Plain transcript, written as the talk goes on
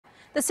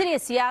The city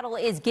of Seattle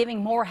is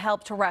giving more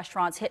help to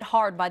restaurants hit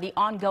hard by the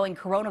ongoing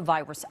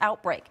coronavirus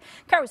outbreak.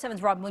 KIRO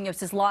 7's Rob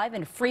Munoz is live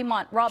in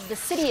Fremont. Rob, the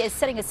city is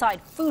setting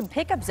aside food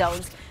pickup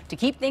zones to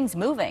keep things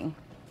moving.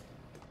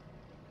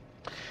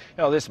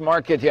 You know, this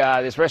market,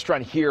 this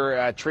restaurant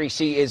here,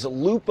 Tracy, is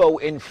Lupo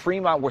in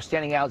Fremont. We're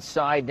standing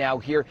outside now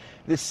here.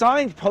 The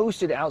sign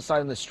posted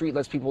outside on the street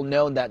lets people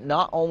know that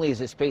not only is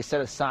this space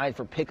set aside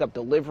for pickup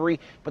delivery,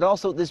 but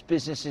also this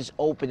business is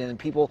open and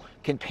people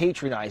can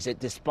patronize it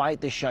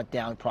despite the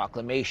shutdown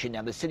proclamation.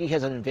 Now, the city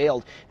has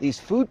unveiled these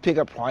food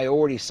pickup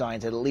priority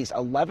signs at least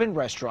 11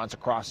 restaurants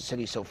across the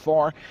city so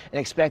far and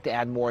expect to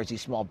add more as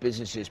these small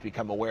businesses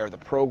become aware of the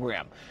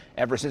program.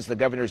 Ever since the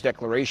governor's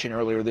declaration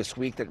earlier this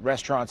week that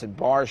restaurants and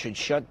bars should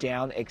shut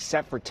down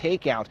except for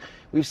takeout,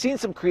 we've seen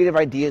some creative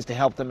ideas to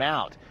help them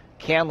out.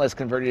 Canlis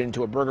converted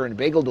into a burger and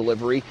bagel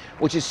delivery,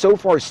 which has so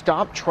far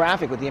stopped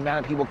traffic with the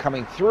amount of people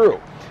coming through.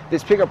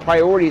 This pickup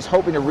priority is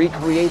hoping to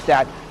recreate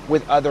that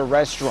with other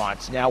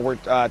restaurants. Now, we're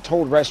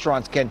told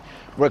restaurants can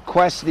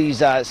request these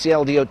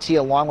Seattle DOT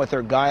along with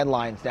their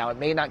guidelines. Now, it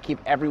may not keep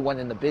everyone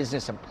in the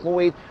business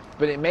employed,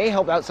 but it may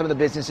help out some of the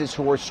businesses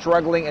who are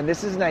struggling, and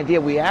this is an idea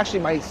we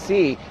actually might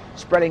see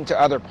spreading to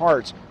other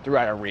parts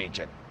throughout our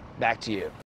region. Back to you.